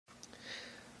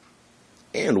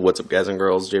And what's up, guys and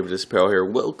girls? David Disapparel here.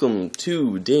 Welcome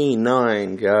to day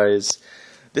 9, guys.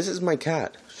 This is my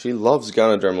cat. She loves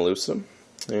Ganoderma Lucidum.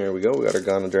 There we go. We got our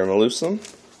Ganoderma Lucidum.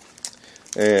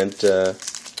 And,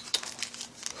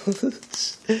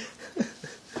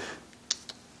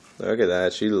 look at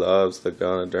that. She loves the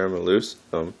Ganoderma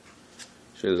Lucidum.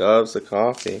 She loves the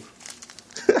coffee.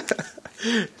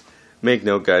 Make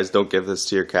note, guys. Don't give this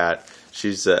to your cat. She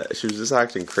was just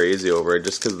acting crazy over it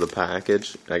just because of the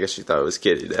package. I guess she thought it was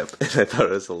kitty dip, and I thought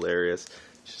it was hilarious.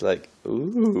 She's like,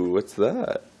 "Ooh, what's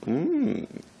that? Do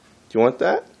you want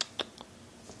that?"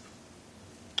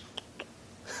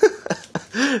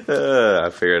 I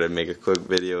figured I'd make a quick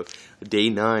video. Day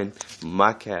 9,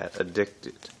 my cat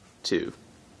addicted to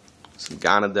some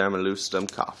Ganoderma Lucidum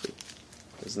coffee.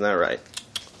 Isn't that right?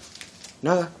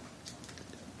 No.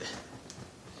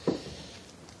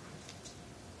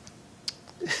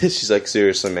 She's like,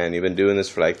 seriously, man, you've been doing this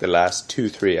for like the last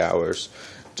 2-3 hours.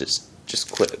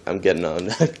 Just quit. I'm getting on,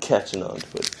 catching on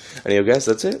to it. Anyway, guys,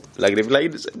 that's it. Like it if you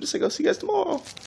like it, I'll see you guys tomorrow.